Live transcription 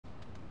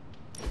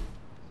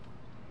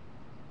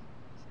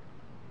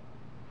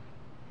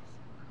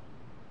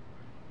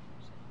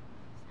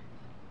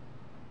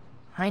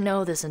I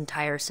know this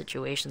entire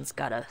situation's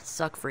gotta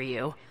suck for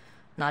you.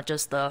 Not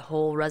just the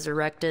whole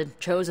resurrected,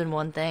 chosen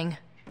one thing.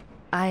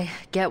 I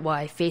get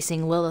why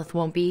facing Lilith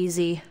won't be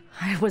easy.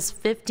 I was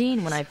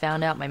 15 when I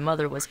found out my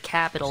mother was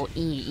capital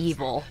E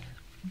evil.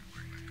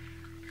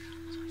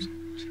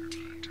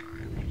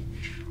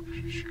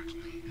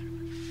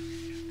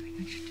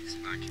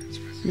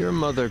 Your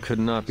mother could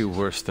not be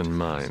worse than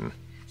mine.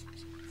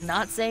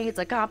 Not saying it's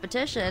a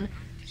competition.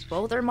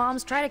 Both our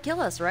moms try to kill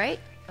us, right?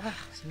 Ugh,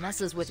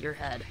 messes with your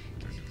head.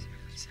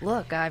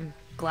 Look, I'm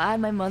glad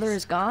my mother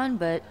is gone,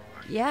 but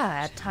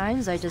yeah, at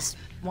times I just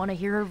want to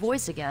hear her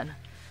voice again.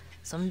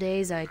 Some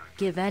days I'd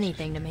give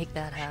anything to make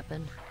that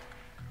happen.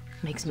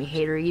 Makes me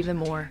hate her even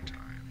more.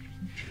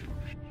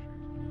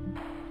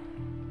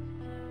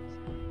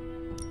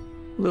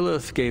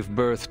 Lilith gave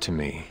birth to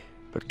me,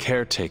 but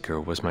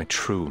Caretaker was my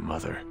true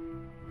mother.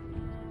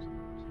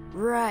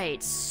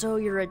 Right, so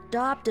your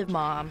adoptive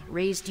mom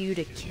raised you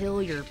to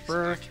kill your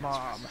birth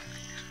mom.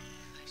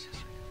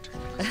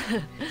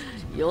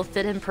 You'll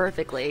fit in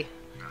perfectly.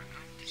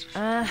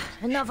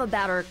 Enough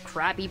about our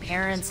crappy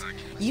parents.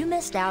 You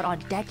missed out on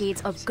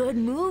decades of good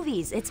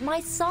movies. It's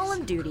my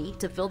solemn duty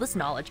to fill this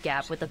knowledge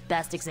gap with the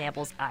best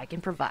examples I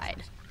can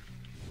provide.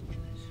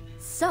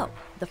 So,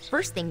 the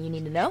first thing you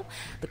need to know,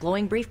 the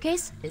glowing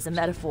briefcase is a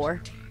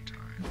metaphor.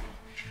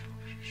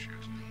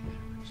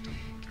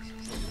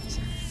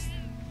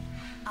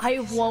 I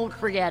won't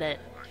forget it.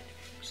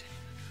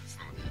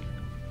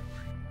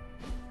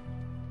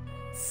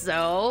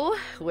 So,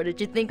 what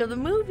did you think of the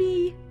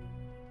movie?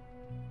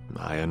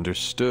 I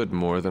understood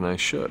more than I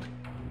should.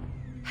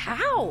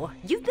 How?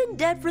 You've been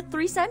dead for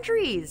 3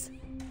 centuries.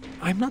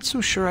 I'm not so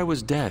sure I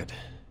was dead.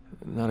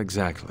 Not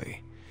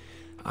exactly.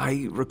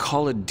 I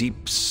recall a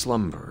deep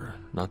slumber,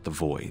 not the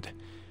void.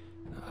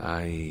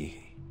 I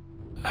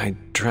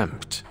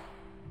dreamt.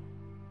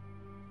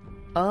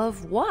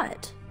 Of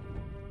what?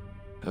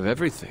 Of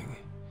everything.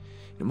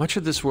 Much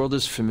of this world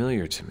is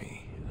familiar to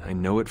me. I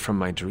know it from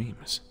my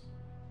dreams.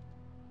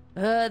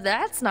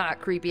 That's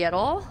not creepy at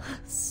all.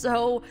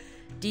 So,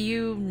 do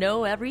you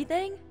know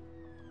everything?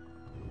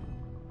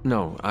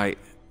 No,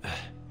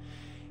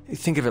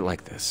 think of it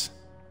like this.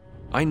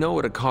 I know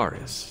what a car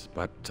is,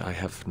 but I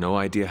have no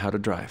idea how to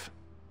drive.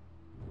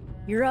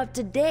 You're up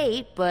to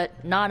date,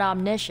 but not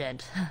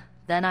omniscient.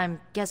 Then I'm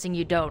guessing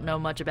you don't know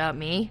much about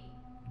me.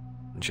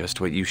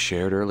 Just what you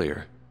shared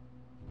earlier.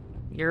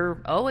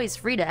 You're always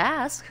free to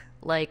ask.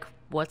 Like,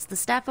 what's the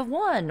staff of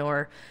one?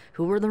 Or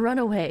who were the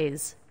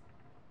runaways?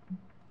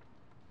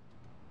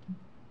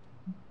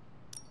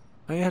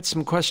 I had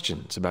some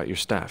questions about your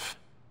staff.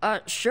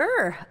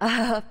 Sure.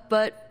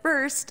 But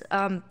first,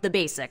 the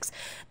basics.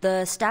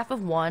 The staff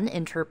of one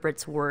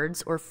interprets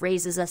words or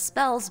phrases as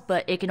spells,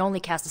 but it can only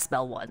cast a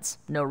spell once.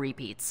 No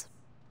repeats.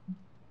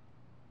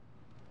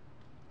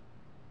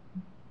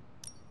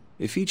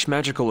 If each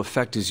magical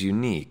effect is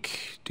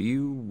unique, do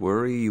you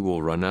worry you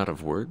will run out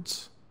of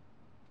words?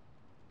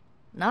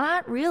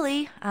 Not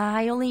really.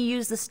 I only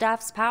use the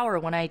staff's power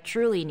when I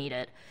truly need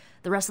it.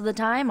 The rest of the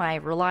time, I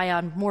rely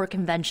on more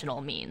conventional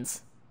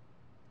means.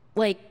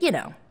 Like, you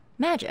know,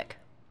 magic.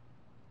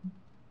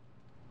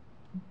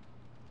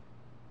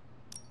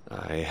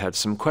 I had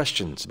some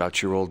questions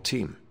about your old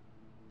team.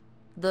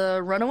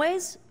 The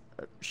runaways?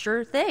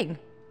 Sure thing.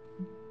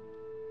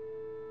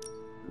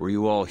 Were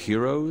you all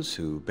heroes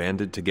who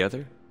banded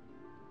together?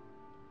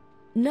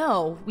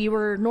 No, we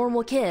were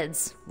normal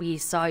kids. We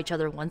saw each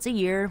other once a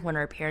year when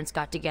our parents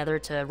got together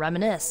to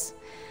reminisce.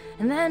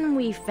 And then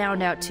we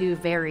found out 2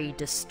 very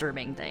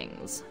disturbing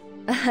things.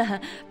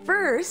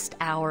 First,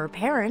 our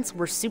parents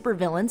were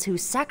supervillains who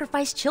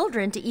sacrificed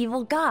children to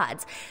evil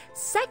gods.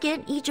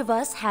 Second, each of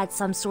us had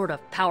some sort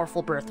of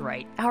powerful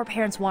birthright. Our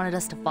parents wanted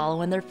us to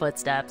follow in their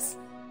footsteps.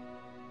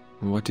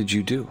 What did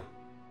you do?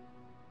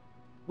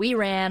 We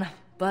ran,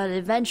 but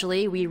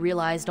eventually we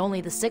realized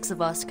only the 6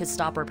 of us could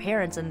stop our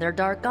parents and their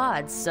dark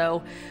gods,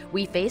 so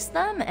we faced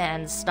them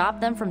and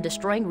stopped them from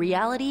destroying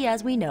reality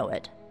as we know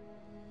it.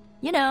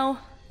 You know,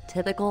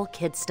 typical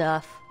kid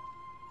stuff.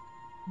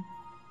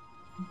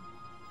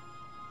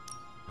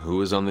 Who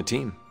was on the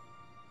team?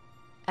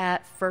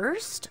 At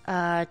first,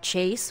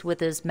 Chase with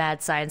his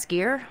mad science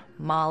gear,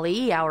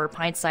 Molly, our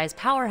pint-sized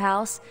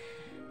powerhouse,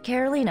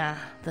 Carolina,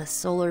 the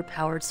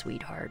solar-powered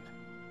sweetheart.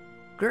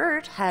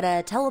 Gert had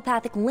a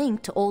telepathic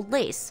link to Old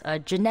Lace, a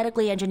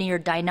genetically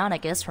engineered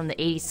Deinonychus from the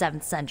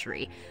 87th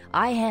century.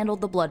 I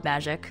handled the blood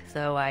magic,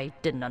 though I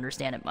didn't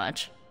understand it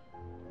much.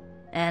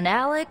 And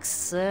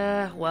Alex,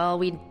 well,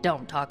 we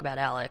don't talk about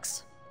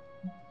Alex.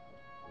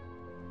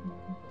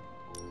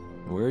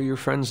 Where are your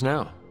friends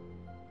now?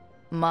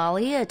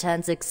 Molly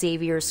attends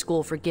Xavier's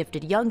School for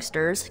Gifted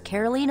Youngsters.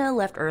 Carolina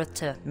left Earth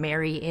to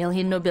marry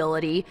alien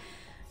nobility.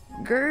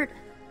 Gert,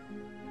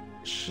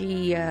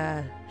 she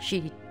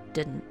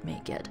didn't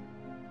make it.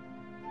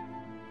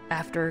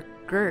 After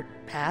Gert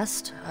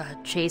passed,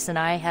 Chase and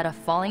I had a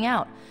falling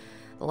out.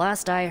 The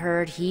last I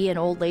heard, he and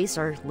Old Lace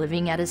are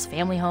living at his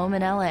family home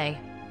in LA.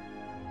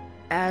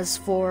 As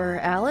for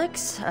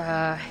Alex,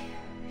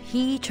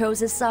 he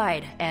chose his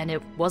side, and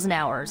it wasn't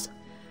ours.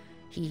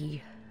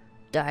 He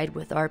died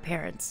with our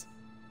parents.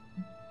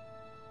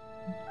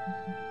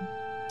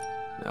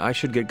 I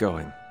should get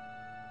going.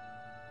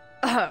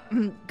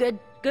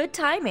 Good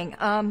timing.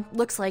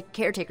 Looks like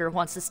caretaker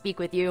wants to speak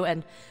with you,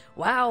 and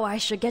wow, I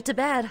should get to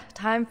bed.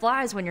 Time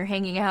flies when you're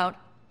hanging out.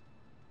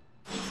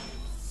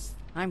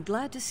 I'm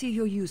glad to see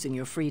you're using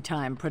your free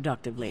time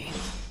productively.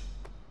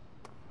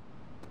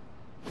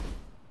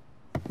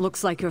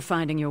 Looks like you're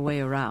finding your way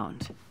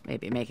around.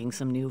 Maybe making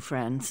some new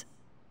friends.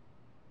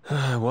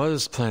 I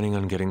was planning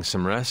on getting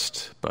some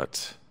rest,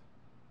 but...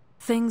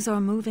 Things are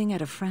moving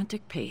at a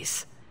frantic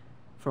pace.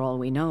 For all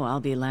we know,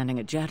 I'll be landing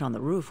a jet on the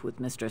roof with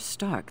Mr.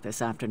 Stark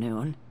this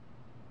afternoon.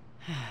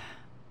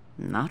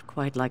 Not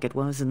quite like it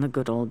was in the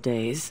good old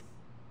days.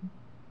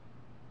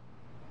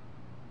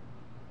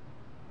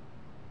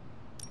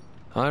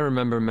 I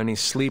remember many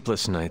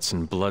sleepless nights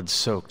and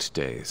blood-soaked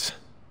days.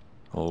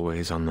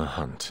 Always on the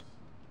hunt.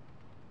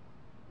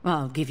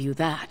 I'll give you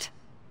that.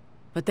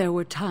 But there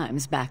were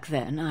times back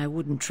then I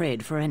wouldn't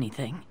trade for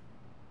anything.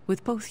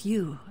 With both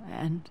you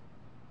and...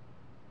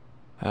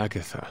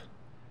 Agatha.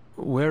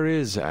 Where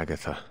is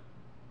Agatha?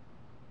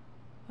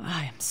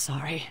 I am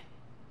sorry.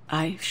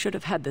 I should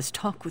have had this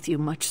talk with you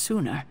much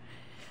sooner.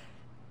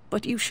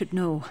 But you should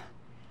know...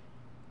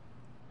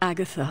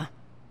 Agatha...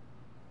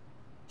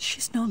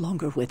 She's no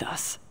longer with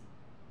us.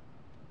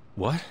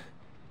 What?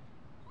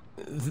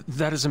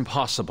 That is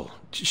impossible.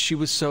 She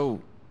was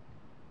so...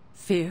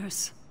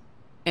 Fierce,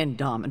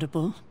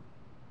 indomitable,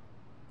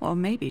 or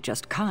maybe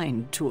just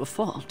kind to a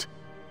fault.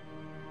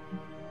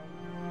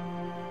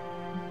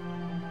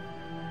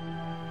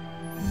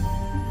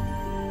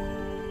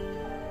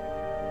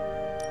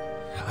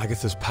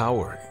 Agatha's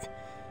power...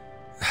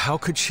 How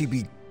could she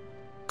be...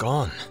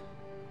 gone?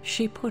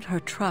 She put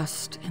her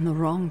trust in the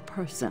wrong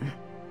person.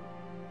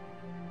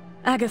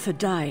 Agatha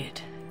died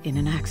in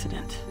an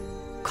accident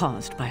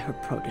caused by her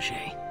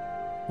protege,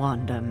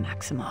 Wanda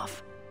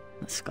Maximoff,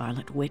 the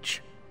Scarlet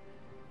Witch.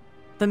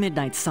 The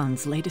Midnight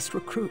Sun's latest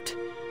recruit,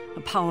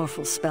 a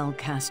powerful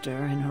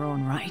spellcaster in her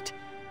own right.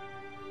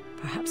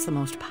 Perhaps the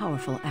most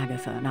powerful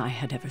Agatha and I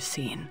had ever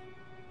seen.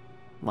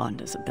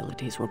 Wanda's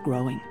abilities were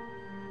growing.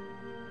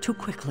 Too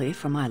quickly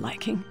for my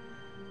liking.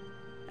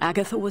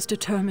 Agatha was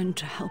determined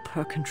to help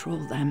her control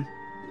them.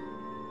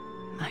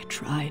 I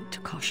tried to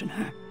caution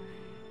her,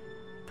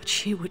 but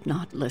she would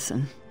not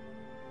listen.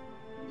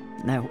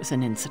 There was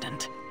an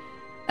incident.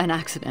 An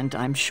accident,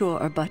 I'm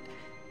sure, but...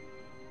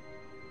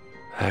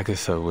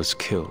 Agatha was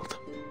killed.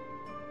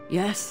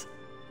 Yes,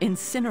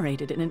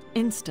 incinerated in an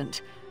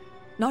instant.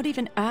 Not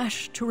even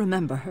ash to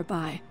remember her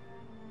by.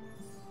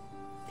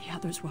 The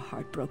others were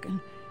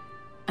heartbroken,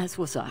 as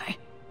was I.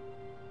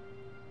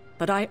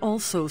 But I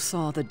also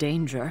saw the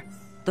danger,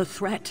 the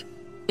threat,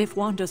 if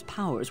Wanda's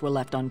powers were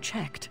left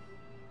unchecked.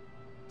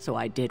 So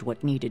I did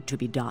what needed to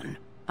be done.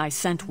 I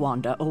sent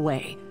Wanda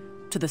away,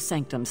 to the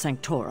Sanctum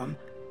Sanctorum,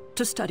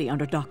 to study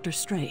under Dr.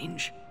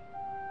 Strange.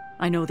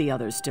 I know the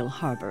others still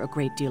harbor a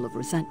great deal of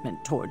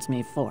resentment towards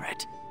me for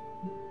it.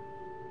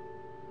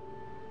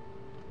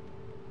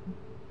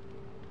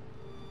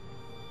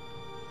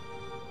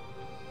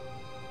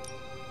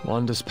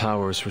 Wanda's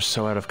powers were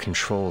so out of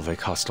control they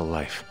cost a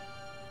life.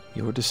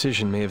 Your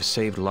decision may have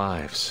saved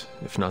lives,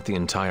 if not the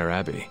entire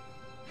Abbey.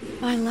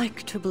 I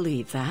like to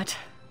believe that,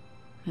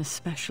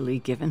 especially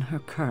given her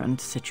current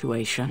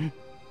situation.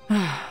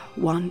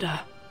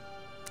 Wanda,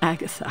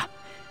 Agatha,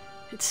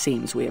 it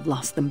seems we have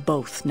lost them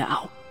both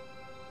now.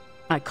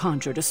 I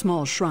conjured a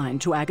small shrine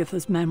to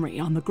Agatha's memory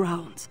on the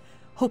grounds,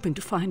 hoping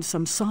to find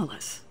some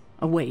solace,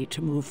 a way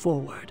to move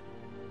forward.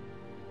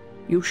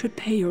 You should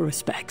pay your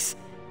respects.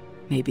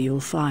 Maybe you'll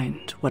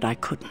find what I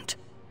couldn't.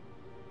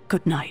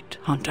 Good night,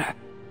 Hunter.